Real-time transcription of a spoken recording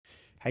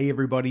Hey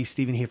everybody,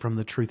 Stephen here from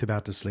The Truth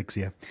About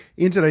Dyslexia.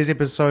 In today's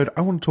episode,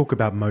 I want to talk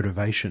about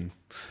motivation.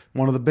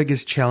 One of the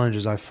biggest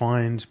challenges I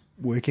find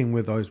working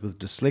with those with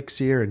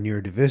dyslexia and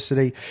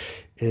neurodiversity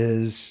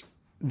is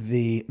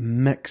the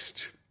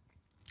mixed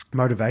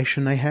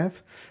motivation they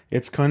have.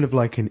 It's kind of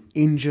like an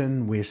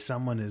engine where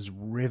someone is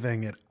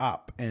revving it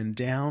up and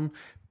down,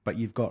 but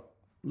you've got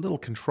little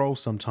control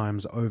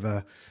sometimes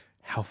over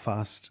how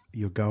fast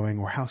you're going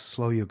or how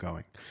slow you're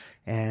going.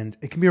 And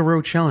it can be a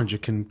real challenge.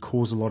 It can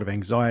cause a lot of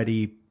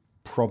anxiety,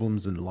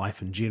 problems in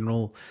life in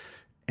general,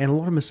 and a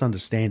lot of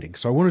misunderstanding.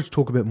 So I wanted to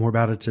talk a bit more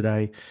about it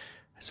today.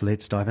 So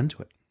let's dive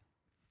into it.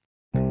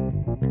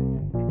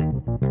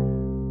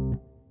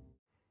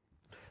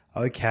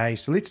 Okay,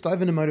 so let's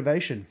dive into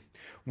motivation.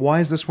 Why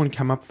has this one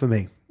come up for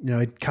me?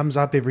 It comes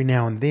up every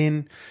now and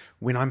then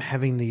when I'm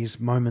having these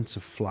moments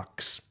of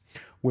flux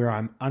where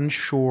I'm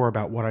unsure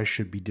about what I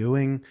should be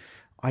doing.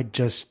 I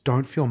just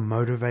don't feel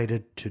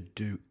motivated to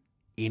do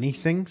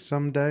anything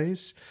some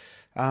days.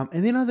 And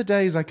then other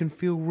days I can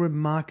feel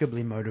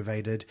remarkably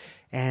motivated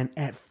and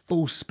at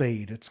full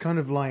speed. It's kind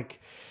of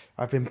like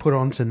I've been put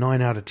onto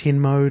 9 out of 10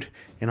 mode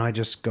and I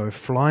just go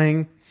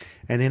flying.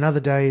 And then other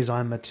days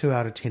I'm a 2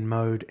 out of 10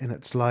 mode and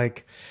it's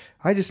like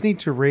I just need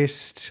to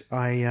rest.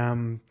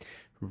 I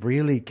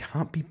really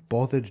can't be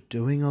bothered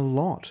doing a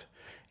lot.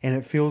 And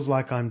it feels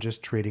like I'm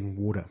just treading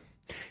water.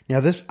 Now,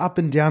 this up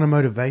and down of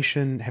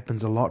motivation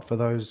happens a lot for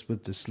those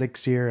with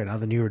dyslexia and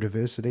other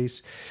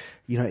neurodiversities.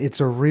 It's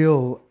a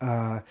real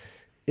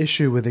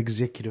issue with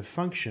executive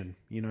function.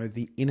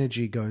 The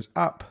energy goes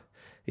up,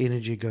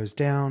 energy goes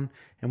down,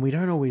 and we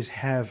don't always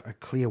have a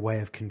clear way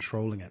of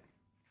controlling it.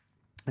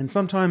 And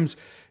sometimes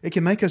it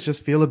can make us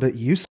just feel a bit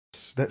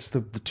useless. That's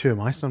the term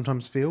I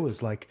sometimes feel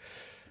is like,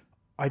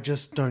 I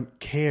just don't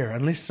care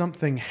unless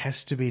something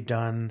has to be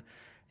done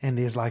and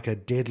there's like a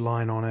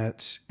deadline on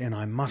it and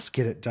I must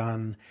get it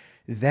done.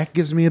 That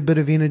gives me a bit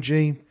of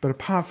energy. But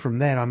apart from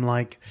that, I'm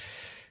like,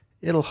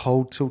 it'll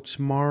hold till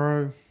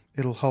tomorrow.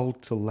 It'll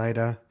hold till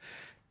later.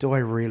 Do I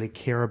really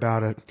care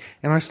about it?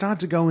 And I start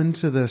to go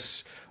into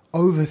this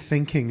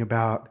overthinking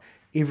about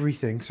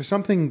everything. So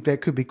something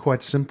that could be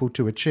quite simple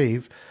to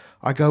achieve,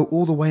 I go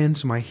all the way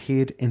into my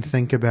head and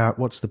think about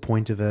what's the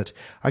point of it.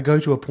 I go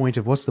to a point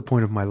of what's the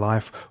point of my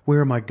life?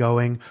 Where am I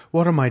going?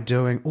 What am I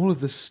doing? All of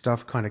this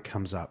stuff kind of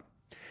comes up.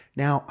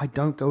 Now, I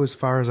don't go as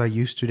far as I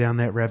used to down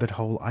that rabbit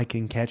hole. I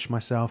can catch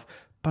myself,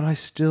 but I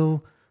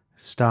still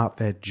start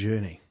that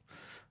journey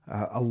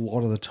a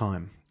lot of the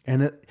time.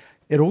 And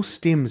it all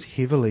stems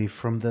heavily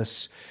from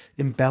this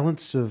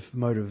imbalance of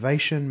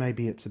motivation.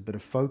 Maybe it's a bit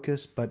of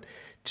focus, but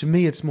to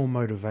me, it's more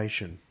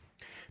motivation.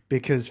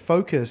 Because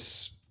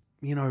focus,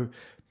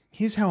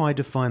 here's how I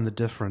define the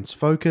difference.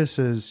 Focus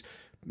is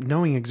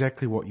knowing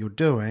exactly what you're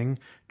doing,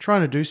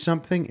 trying to do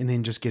something, and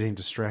then just getting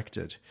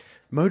distracted.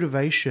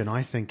 Motivation,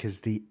 I think,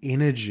 is the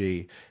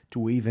energy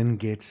to even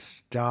get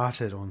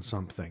started on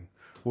something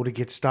or to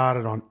get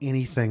started on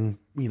anything,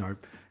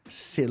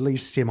 at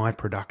least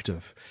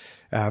semi-productive.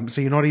 So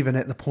you're not even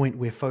at the point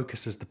where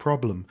focus is the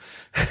problem.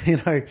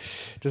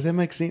 Does that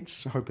make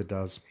sense? I hope it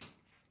does.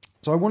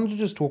 So I wanted to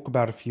just talk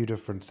about a few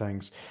different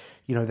things,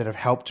 that have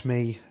helped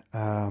me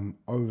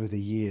over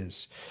the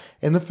years.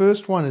 And the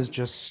first one is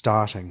just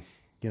starting.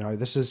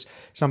 This is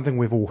something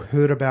we've all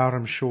heard about,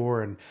 I'm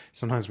sure, and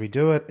sometimes we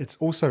do it. It's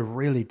also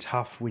really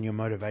tough when your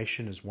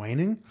motivation is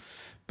waning,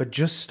 but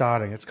just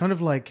starting. It's kind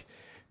of like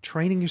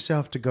training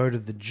yourself to go to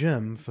the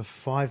gym for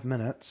 5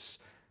 minutes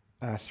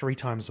 3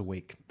 times a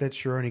week.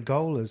 That's your only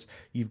goal is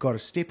you've got to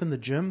step in the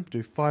gym,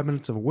 do 5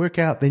 minutes of a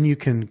workout, then you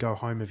can go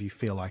home if you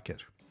feel like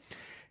it.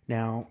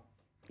 Now,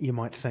 you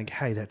might think,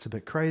 hey, that's a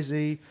bit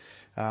crazy.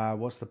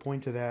 What's the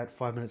point of that?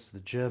 5 minutes to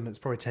the gym, it's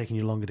probably taking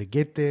you longer to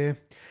get there.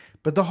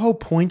 But the whole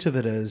point of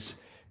it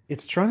is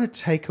it's trying to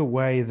take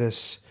away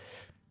this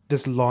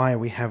lie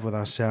we have with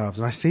ourselves.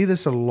 And I see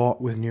this a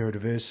lot with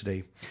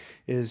neurodiversity,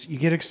 is you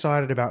get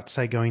excited about,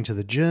 say, going to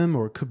the gym,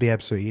 or it could be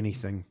absolutely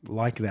anything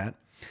like that.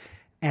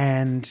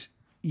 And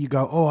you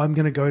go, oh, I'm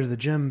going to go to the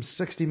gym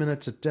 60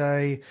 minutes a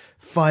day,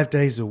 5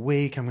 days a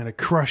week. I'm going to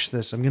crush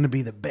this. I'm going to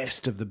be the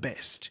best of the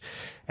best.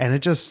 And it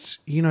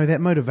just,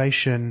 that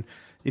motivation,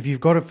 if you've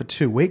got it for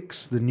 2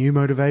 weeks, the new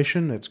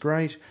motivation, it's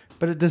great,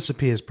 but it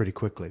disappears pretty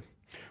quickly.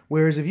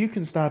 Whereas if you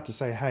can start to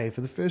say, hey,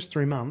 for the first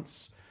 3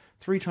 months,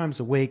 3 times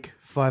a week,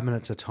 5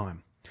 minutes a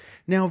time.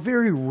 Now,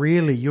 very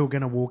rarely you're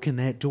going to walk in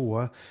that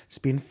door,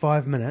 spend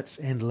 5 minutes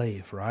and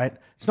leave, right?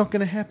 It's not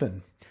going to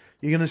happen.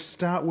 You're going to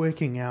start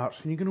working out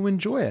and you're going to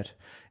enjoy it.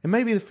 And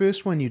maybe the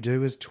first one you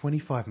do is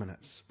 25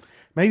 minutes.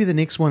 Maybe the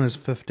next one is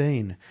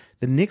 15.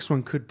 The next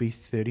one could be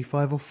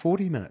 35 or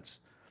 40 minutes.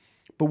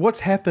 But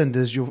what's happened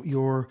is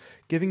you're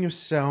giving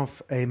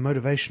yourself a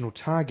motivational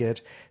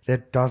target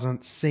that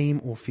doesn't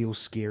seem or feel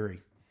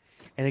scary.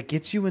 And it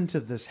gets you into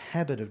this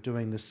habit of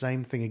doing the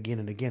same thing again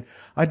and again.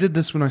 I did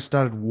this when I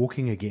started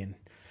walking again.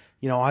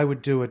 I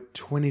would do a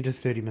 20 to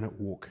 30 minute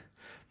walk.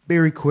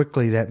 Very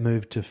quickly that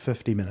moved to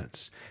 50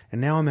 minutes. And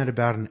now I'm at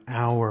about an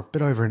hour, a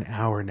bit over an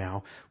hour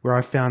now, where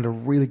I found a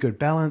really good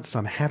balance.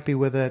 I'm happy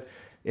with it.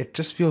 It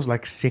just feels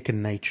like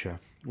second nature,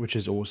 which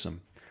is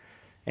awesome.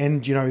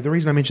 And, the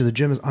reason I mention the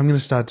gym is I'm going to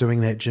start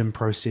doing that gym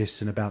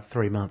process in about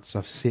 3 months.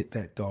 I've set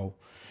that goal.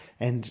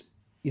 And,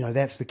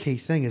 that's the key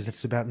thing, is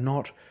it's about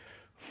not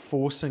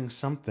forcing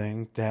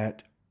something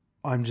that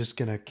I'm just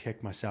going to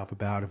kick myself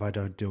about if I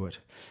don't do it.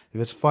 If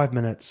it's 5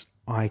 minutes,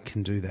 I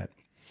can do that.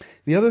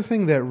 The other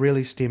thing that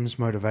really stems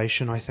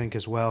motivation, I think,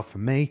 as well for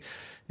me,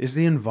 is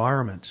the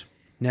environment.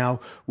 Now,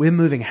 we're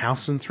moving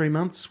house in 3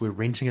 months. We're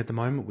renting at the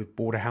moment. We've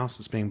bought a house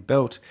that's being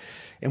built.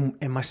 And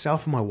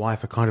myself and my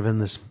wife are kind of in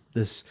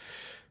this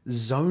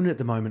zone at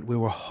the moment where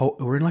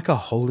we're in like a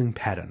holding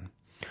pattern.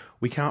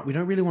 We don't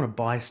really want to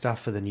buy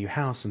stuff for the new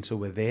house until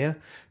we're there,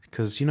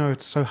 because,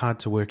 it's so hard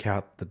to work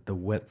out the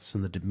widths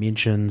and the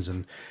dimensions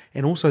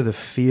and also the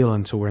feel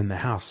until we're in the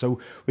house. So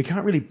we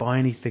can't really buy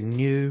anything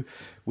new.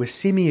 We're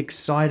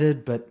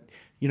semi-excited, but,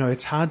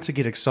 it's hard to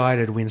get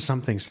excited when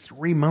something's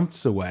 3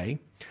 months away.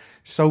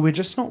 So we're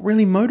just not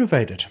really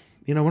motivated.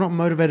 We're not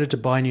motivated to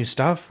buy new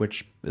stuff,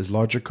 which is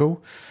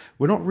logical.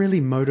 We're not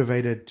really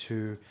motivated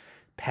to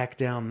pack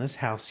down this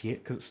house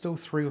yet, because it's still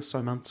 3 or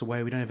so months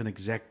away. We don't have an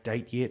exact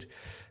date yet.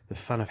 The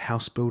fun of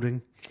house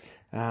building.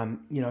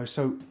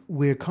 So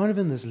we're kind of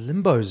in this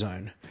limbo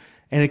zone,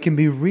 and it can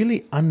be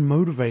really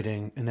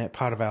unmotivating in that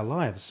part of our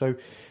lives. So,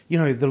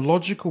 the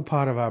logical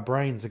part of our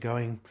brains are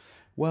going,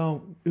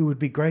 well, it would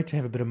be great to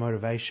have a bit of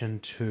motivation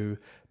to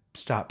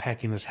start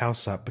packing this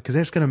house up, because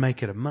that's going to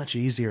make it much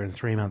easier in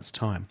 3 months'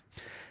 time.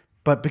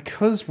 But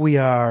because we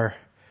are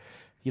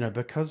bit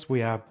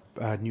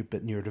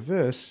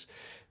neurodiverse,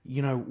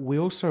 we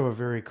also are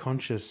very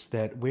conscious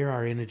that where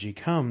our energy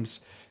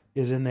comes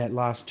is in that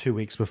last 2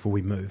 weeks before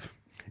we move.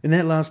 In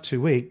that last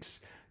 2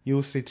 weeks,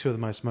 you'll see two of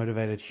the most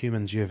motivated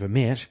humans you ever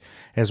met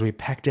as we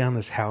pack down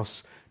this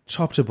house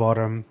top to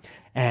bottom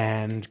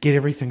and get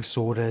everything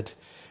sorted.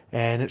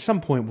 And at some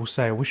point we'll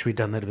say, I wish we'd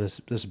done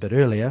this a bit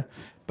earlier.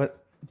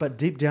 But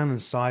deep down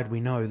inside,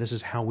 we know this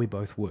is how we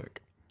both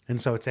work.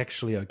 And so it's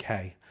actually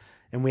okay.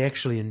 And we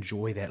actually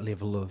enjoy that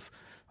level of,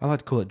 I like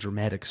to call it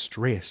dramatic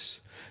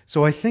stress.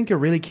 So I think a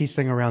really key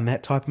thing around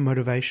that type of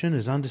motivation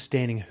is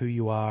understanding who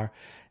you are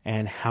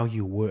and how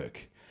you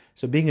work.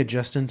 So being a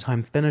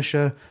just-in-time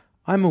finisher,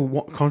 I'm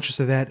conscious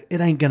of that.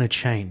 It ain't going to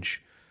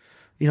change.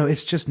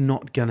 It's just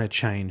not going to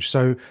change.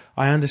 So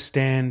I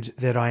understand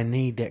that I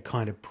need that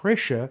kind of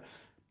pressure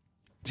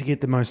to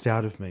get the most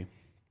out of me.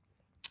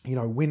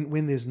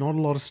 When there's not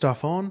a lot of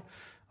stuff on,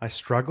 I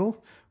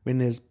struggle. When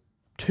there's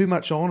too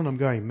much on and I'm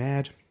going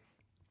mad,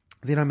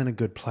 then I'm in a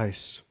good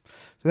place.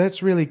 So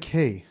that's really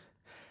key.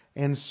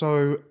 And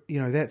so,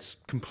 that's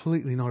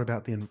completely not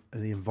about the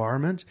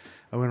environment.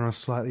 I went on a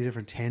slightly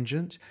different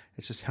tangent.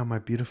 It's just how my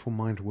beautiful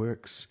mind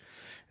works,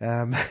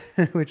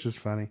 which is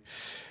funny.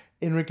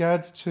 In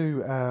regards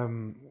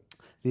to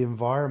the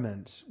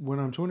environment, when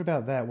I'm talking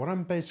about that, what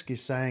I'm basically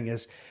saying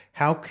is,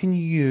 how can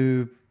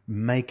you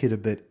make it a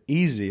bit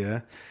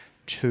easier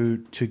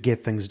to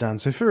get things done?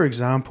 So, for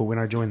example, when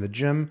I join the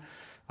gym,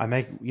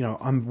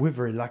 we're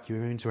very lucky. We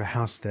moved into a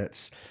house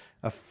that's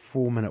a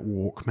 4-minute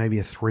walk, maybe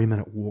a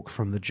 3-minute walk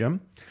from the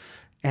gym.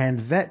 And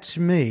that, to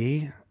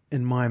me,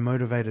 in my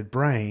motivated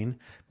brain,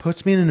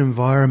 puts me in an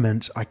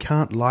environment I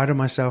can't lie to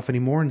myself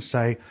anymore and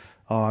say,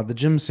 oh, the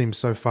gym seems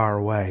so far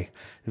away.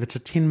 If it's a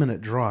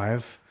 10-minute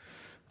drive,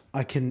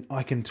 I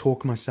can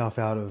talk myself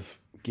out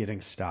of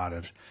getting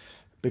started.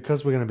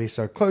 Because we're going to be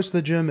so close to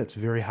the gym, it's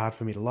very hard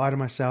for me to lie to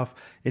myself.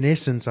 In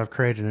essence, I've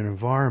created an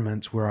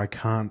environment where I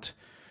can't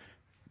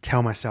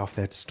tell myself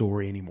that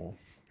story anymore.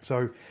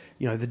 So,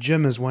 the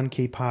gym is one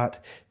key part.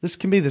 This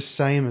can be the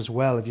same as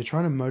well if you're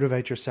trying to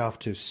motivate yourself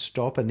to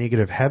stop a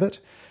negative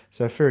habit.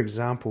 So, for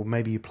example,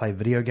 maybe you play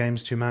video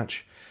games too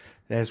much.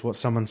 As what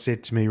someone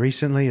said to me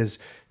recently is,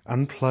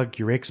 unplug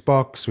your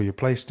Xbox or your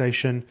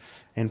PlayStation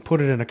and put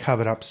it in a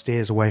cupboard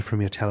upstairs away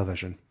from your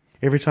television.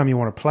 Every time you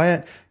want to play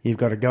it, you've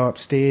got to go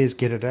upstairs,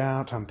 get it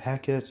out,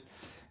 unpack it,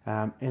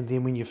 and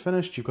then when you're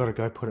finished, you've got to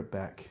go put it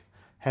back.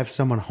 Have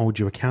someone hold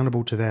you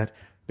accountable to that.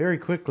 Very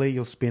quickly,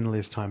 you'll spend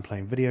less time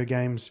playing video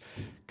games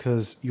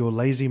because your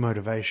lazy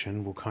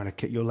motivation will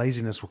your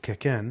laziness will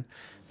kick in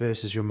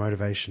versus your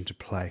motivation to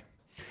play.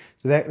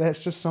 So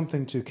that's just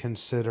something to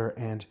consider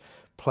and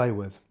play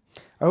with.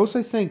 I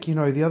also think,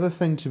 the other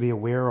thing to be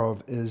aware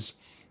of is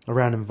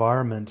around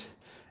environment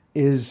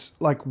is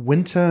like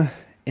winter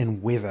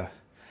and weather.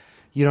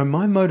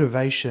 My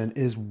motivation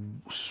is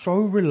so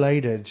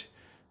related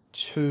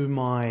to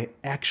my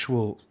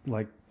actual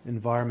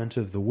environment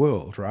of the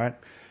world, right?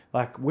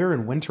 Like, we're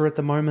in winter at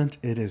the moment.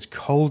 It is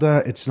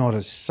colder. It's not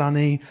as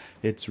sunny.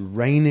 It's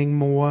raining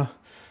more.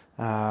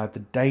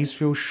 The days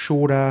feel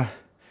shorter.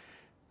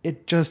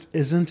 It just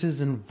isn't as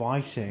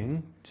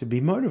inviting to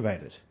be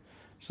motivated.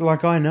 So,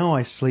 I know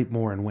I sleep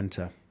more in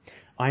winter.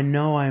 I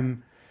know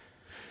I'm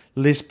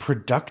less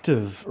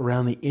productive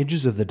around the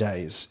edges of the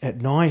days.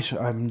 At night,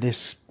 I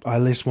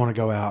less want to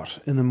go out.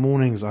 In the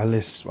mornings, I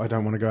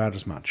don't want to go out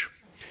as much.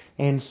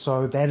 And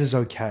so that is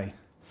okay.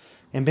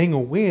 And being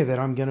aware that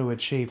I'm going to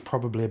achieve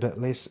probably a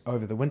bit less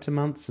over the winter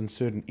months in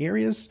certain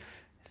areas,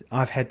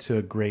 I've had to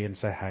agree and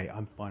say, hey,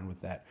 I'm fine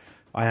with that.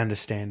 I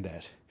understand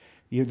that.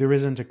 There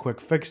isn't a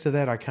quick fix to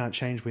that. I can't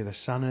change where the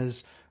sun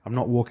is. I'm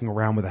not walking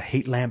around with a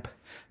heat lamp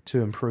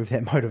to improve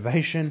that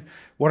motivation.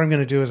 What I'm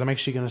going to do is I'm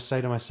actually going to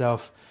say to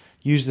myself,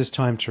 use this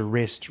time to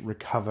rest,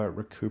 recover,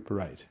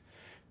 recuperate,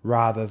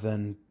 rather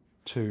than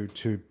to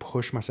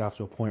push myself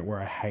to a point where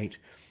I hate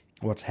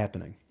what's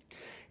happening.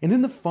 And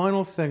then the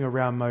final thing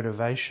around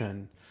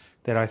motivation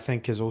that I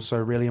think is also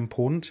really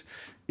important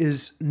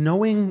is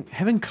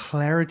having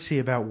clarity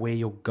about where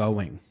you're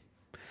going.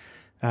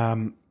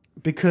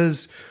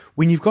 Because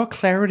when you've got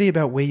clarity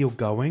about where you're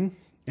going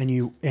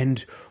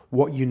and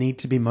what you need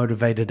to be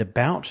motivated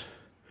about,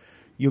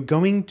 you're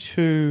going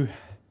to,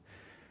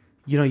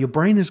 your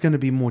brain is going to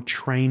be more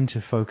trained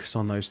to focus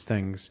on those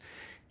things,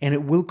 and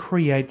it will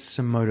create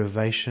some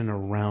motivation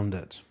around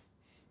it.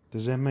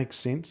 Does that make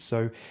sense?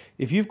 So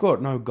if you've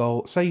got no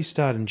goal, say you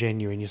start in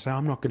January and you say,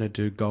 I'm not going to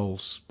do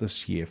goals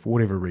this year for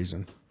whatever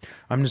reason.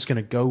 I'm just going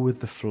to go with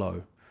the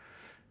flow.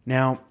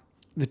 Now,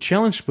 the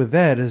challenge with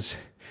that is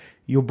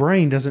your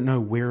brain doesn't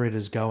know where it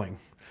is going.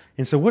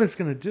 And so what it's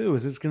going to do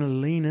is it's going to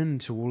lean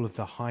into all of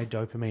the high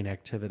dopamine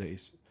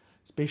activities,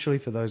 especially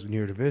for those with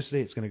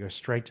neurodiversity. It's going to go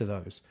straight to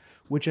those,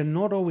 which are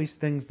not always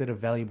things that are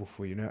valuable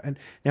for you. And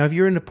now, if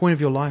you're in a point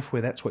of your life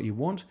where that's what you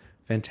want,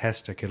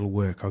 fantastic, it'll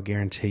work, I'll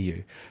guarantee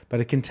you. But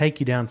it can take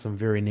you down some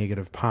very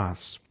negative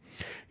paths.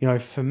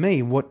 For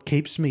me, what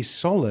keeps me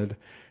solid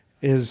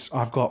is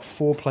I've got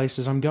 4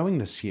 places I'm going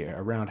this year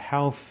around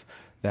health,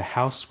 the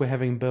house we're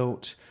having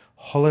built,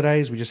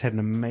 holidays. We just had an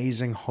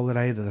amazing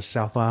holiday to the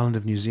South Island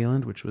of New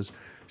Zealand, which was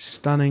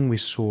stunning. We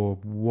saw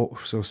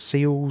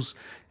seals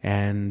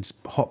and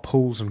hot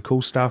pools and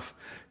cool stuff.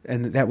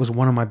 And that was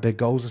one of my big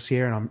goals this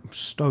year, and I'm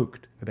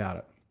stoked about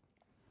it.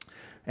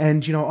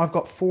 And, I've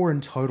got 4 in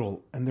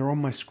total, and they're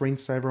on my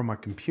screensaver on my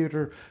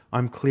computer.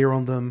 I'm clear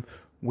on them.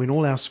 When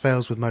all else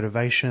fails with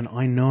motivation,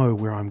 I know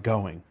where I'm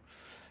going.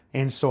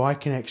 And so I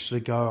can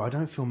actually go, I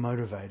don't feel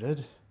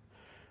motivated.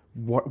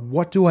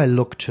 What do I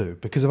look to?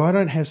 Because if I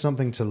don't have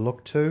something to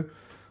look to,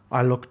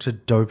 I look to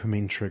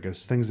dopamine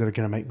triggers, things that are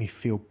going to make me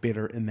feel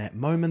better in that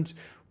moment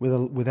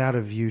without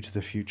a view to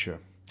the future.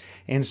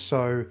 And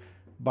so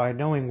by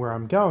knowing where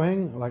I'm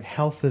going, like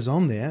health is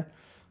on there,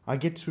 I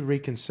get to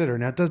reconsider.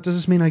 Now, does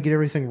this mean I get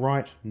everything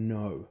right?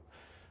 No.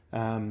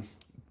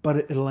 But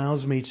it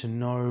allows me to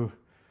know,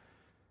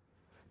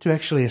 to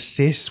actually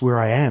assess where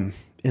I am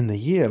in the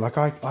year. Like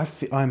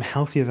I'm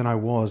healthier than I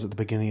was at the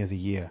beginning of the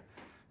year.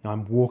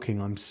 I'm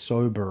walking, I'm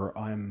sober,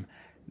 I'm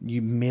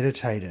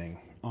meditating.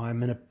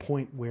 I'm in a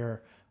point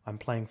where I'm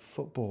playing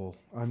football.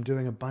 I'm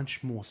doing a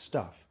bunch more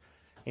stuff.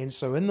 And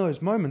so in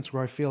those moments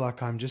where I feel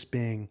like I'm just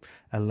being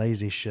a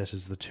lazy shit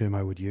is the term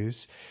I would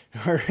use,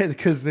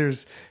 because there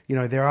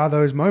are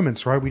those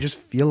moments, right? We just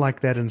feel like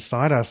that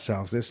inside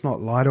ourselves. Let's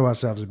not lie to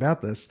ourselves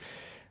about this.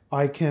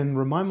 I can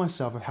remind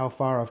myself of how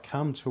far I've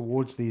come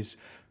towards these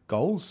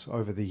goals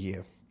over the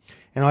year.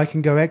 And I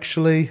can go,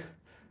 actually,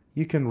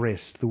 you can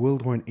rest. The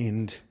world won't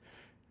end.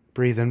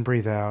 Breathe in,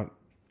 breathe out.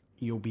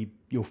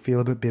 You'll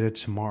feel a bit better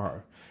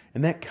tomorrow.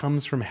 And that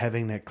comes from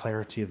having that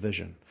clarity of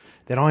vision.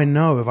 That I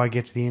know if I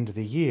get to the end of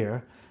the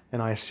year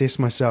and I assess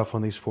myself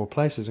on these 4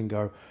 places and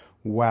go,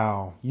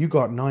 wow, you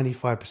got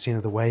 95%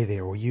 of the way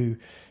there, or you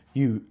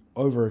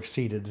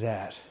over-exceeded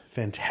that,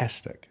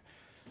 fantastic.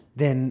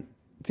 Then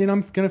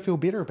I'm going to feel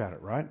better about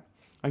it, right?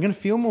 I'm going to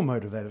feel more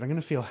motivated. I'm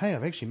going to feel, hey,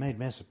 I've actually made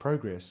massive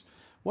progress.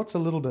 What's a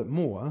little bit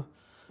more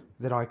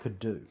that I could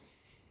do?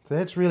 So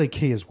that's really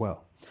key as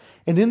well.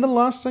 And then the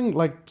last thing,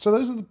 so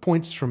those are the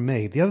points from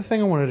me. The other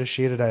thing I wanted to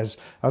share today is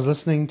I was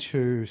listening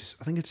to,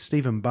 I think it's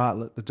Stephen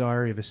Bartlett, The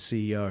Diary of a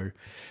CEO.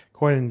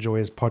 Quite enjoy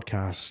his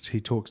podcast.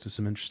 He talks to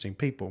some interesting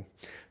people.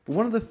 But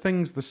one of the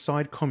things, the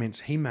side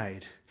comments he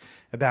made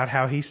about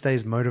how he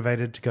stays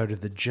motivated to go to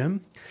the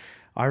gym,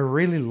 I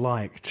really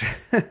liked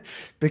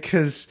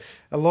because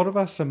a lot of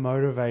us are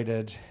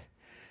motivated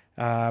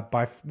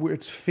by,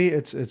 it's fear,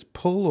 it's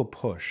pull or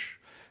push.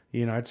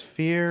 It's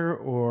fear,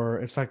 or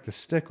it's like the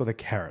stick or the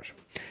carrot.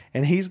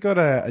 And he's got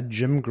a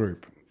gym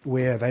group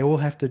where they all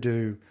have to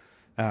do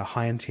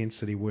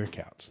high-intensity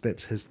workouts.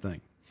 That's his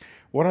thing.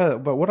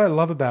 But what I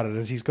love about it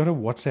is he's got a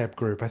WhatsApp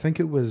group. I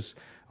think it was,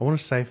 I want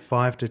to say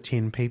 5 to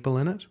 10 people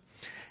in it.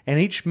 And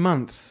each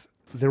month,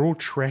 they're all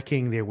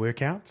tracking their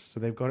workouts. So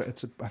they've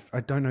got,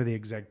 I don't know the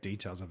exact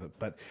details of it,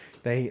 but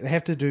they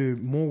have to do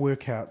more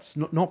workouts,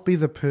 not be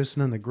the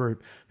person in the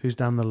group who's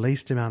done the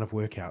least amount of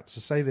workouts. So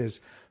say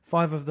there's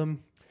 5 of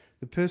them.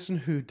 The person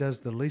who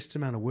does the least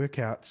amount of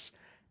workouts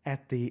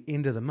at the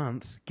end of the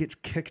month gets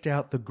kicked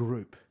out the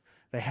group.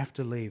 They have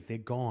to leave. They're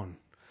gone.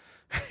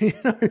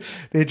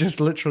 They're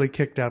just literally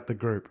kicked out the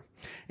group.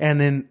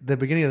 And then the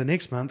beginning of the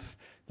next month,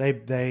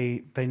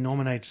 they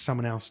nominate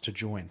someone else to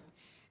join.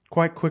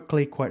 Quite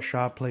quickly, quite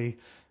sharply.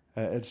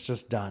 It's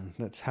just done.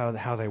 That's how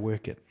they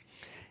work it.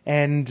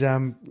 And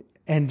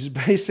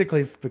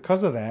basically,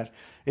 because of that,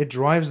 it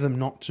drives them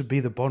not to be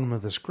the bottom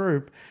of this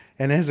group.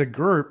 And as a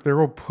group, they're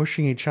all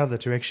pushing each other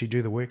to actually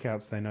do the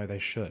workouts they know they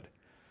should.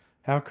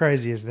 How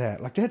crazy is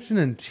that? That's an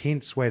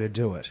intense way to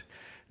do it.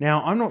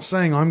 Now, I'm not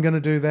saying I'm going to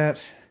do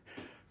that,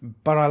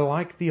 but I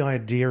like the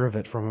idea of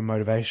it from a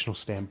motivational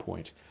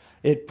standpoint.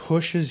 It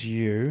pushes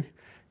you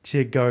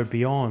to go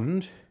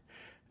beyond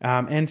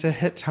and to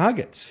hit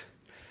targets.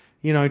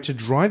 To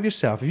drive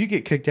yourself. If you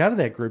get kicked out of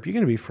that group, you're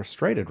going to be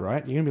frustrated,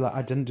 right? You're going to be like,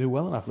 I didn't do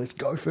well enough. Let's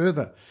go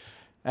further.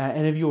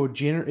 And if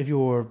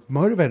you're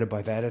motivated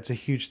by that, it's a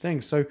huge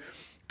thing. So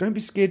don't be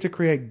scared to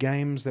create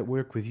games that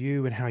work with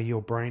you and how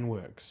your brain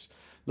works.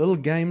 Little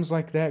games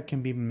like that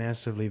can be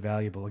massively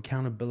valuable.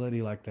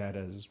 Accountability like that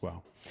is as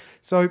well.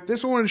 So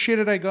that's all I wanted to share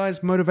today,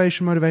 guys.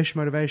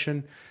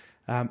 Motivation.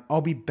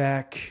 I'll be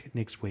back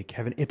next week.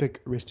 Have an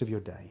epic rest of your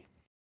day.